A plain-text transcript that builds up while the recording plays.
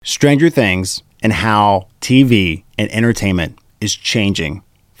Stranger Things and how TV and entertainment is changing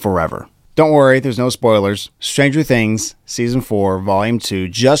forever. Don't worry, there's no spoilers. Stranger Things Season 4, Volume 2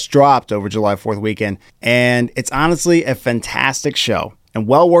 just dropped over July 4th weekend, and it's honestly a fantastic show and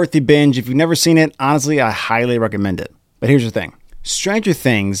well worth the binge. If you've never seen it, honestly, I highly recommend it. But here's the thing. Stranger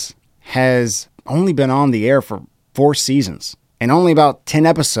Things has only been on the air for 4 seasons and only about 10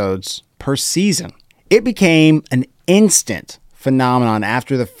 episodes per season. It became an instant phenomenon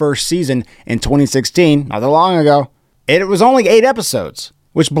after the first season in 2016, not that long ago. It was only 8 episodes,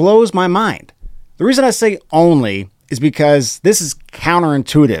 which blows my mind. The reason I say only is because this is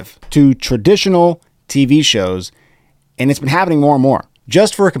counterintuitive to traditional TV shows, and it's been happening more and more.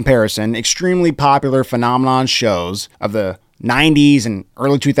 Just for a comparison, extremely popular phenomenon shows of the 90s and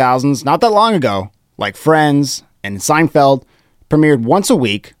early 2000s, not that long ago, like Friends and Seinfeld, premiered once a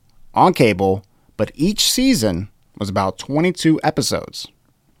week on cable, but each season was about 22 episodes.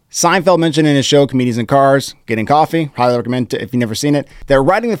 Seinfeld mentioned in his show Comedians in Cars, Getting Coffee, highly recommend it if you've never seen it, that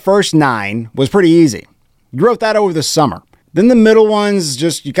writing the first 9 was pretty easy. You wrote that over the summer. Then the middle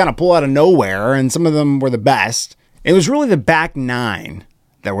ones you kind of pull out of nowhere, and some of them were the best. It was really the back 9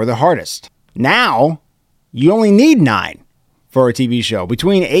 that were the hardest. Now, you only need 9 for a TV show,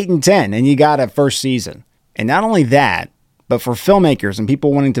 between 8 and 10, and you got a first season. And not only that, but for filmmakers and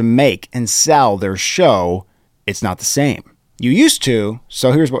people wanting to make and sell their show, it's not the same. You used to,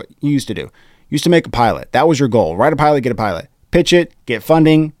 so here's what you used to do. You used to make a pilot. That was your goal. Write a pilot, get a pilot. Pitch it, get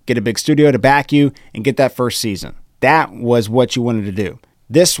funding, get a big studio to back you, and get that first season. That was what you wanted to do.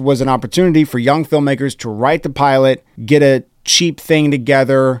 This was an opportunity for young filmmakers to write the pilot, get a cheap thing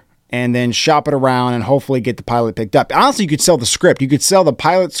together, and then shop it around and hopefully get the pilot picked up. Honestly, you could sell the script. You could sell the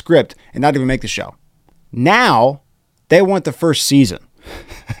pilot script and not even make the show. Now, they want the first season.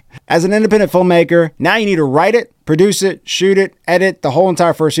 As an independent filmmaker, now you need to write it, produce it, shoot it, edit the whole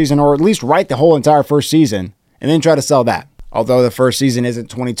entire first season, or at least write the whole entire first season, and then try to sell that. Although the first season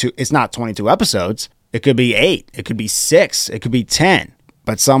it's not 22 episodes. It could be 8, it could be 6, it could be 10,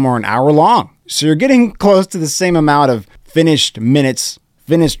 but some are an hour long. So you're getting close to the same amount of finished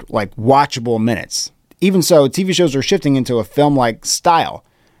watchable minutes. Even so, TV shows are shifting into a film-like style.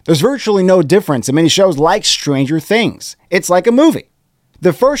 There's virtually no difference in many shows like Stranger Things. It's like a movie.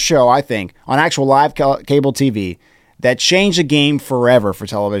 The first show, I think, on actual live cable TV that changed the game forever for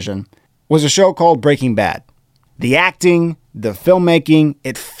television was a show called Breaking Bad. The acting, the filmmaking,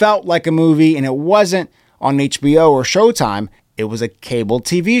 it felt like a movie, and it wasn't on HBO or Showtime. It was a cable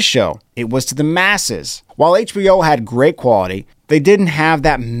TV show. It was to the masses. While HBO had great quality, they didn't have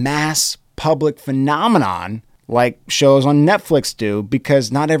that mass public phenomenon like shows on Netflix do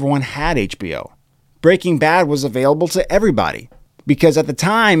because not everyone had HBO. Breaking Bad was available to everybody because at the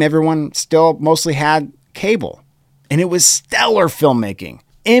time, everyone still mostly had cable. And it was stellar filmmaking,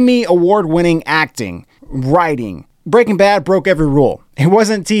 Emmy award-winning acting, writing. Breaking Bad broke every rule. It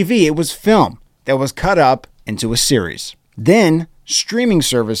wasn't TV, it was film that was cut up into a series. Then, streaming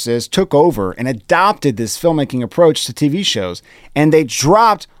services took over and adopted this filmmaking approach to TV shows, and they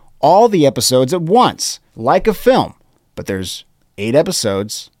dropped all the episodes at once, like a film. But there's 8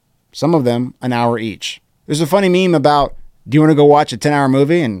 episodes, some of them an hour each. There's a funny meme about, do you want to go watch a 10-hour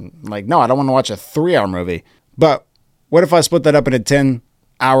movie? And no, I don't want to watch a 3-hour movie. But what if I split that up into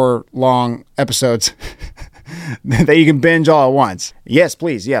 10-hour long episodes that you can binge all at once? Yes,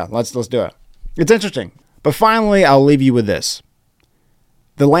 please. Yeah, let's do it. It's interesting. But finally, I'll leave you with this.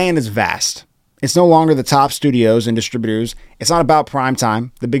 The land is vast. It's no longer the top studios and distributors. It's not about primetime,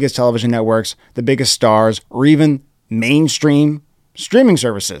 the biggest television networks, the biggest stars, or even mainstream streaming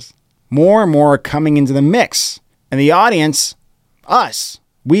services. More and more are coming into the mix. And the audience, us,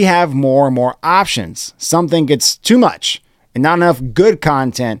 we have more and more options. Some think it's too much and not enough good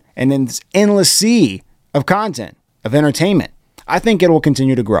content, and then this endless sea of content, of entertainment. I think it will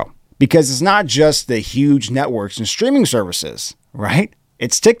continue to grow because it's not just the huge networks and streaming services, right?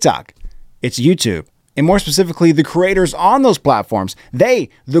 It's TikTok, it's YouTube, and more specifically, the creators on those platforms. They,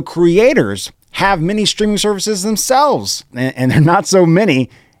 the creators, have many streaming services themselves, and they're not so many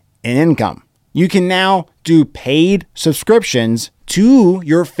in income. You can now do paid subscriptions to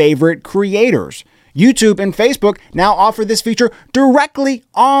your favorite creators. YouTube and Facebook now offer this feature directly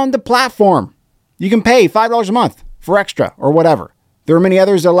on the platform. You can pay $5 a month for extra or whatever. There are many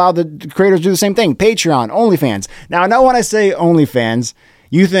others that allow the creators to do the same thing. Patreon, OnlyFans. Now, I know when I say OnlyFans,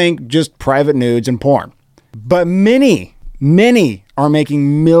 you think just private nudes and porn. But many are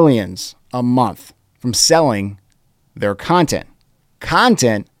making millions a month from selling their content.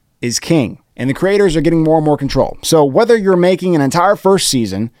 Content is king. And the creators are getting more and more control. So whether you're making an entire first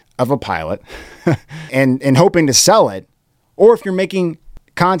season of a pilot and hoping to sell it, or if you're making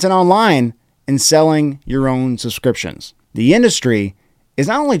content online and selling your own subscriptions. The industry is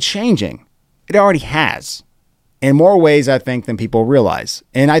not only changing, it already has. In more ways, I think, than people realize.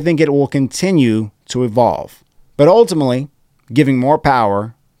 And I think it will continue to evolve. But ultimately, giving more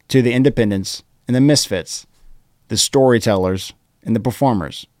power to the independents and the misfits, the storytellers and the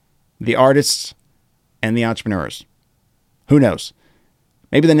performers, the artists and the entrepreneurs. Who knows?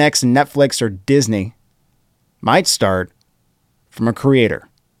 Maybe the next Netflix or Disney might start from a creator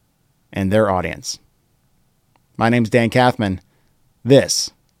and their audience. My name's Dan Kathman.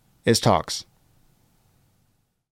 This is Talks.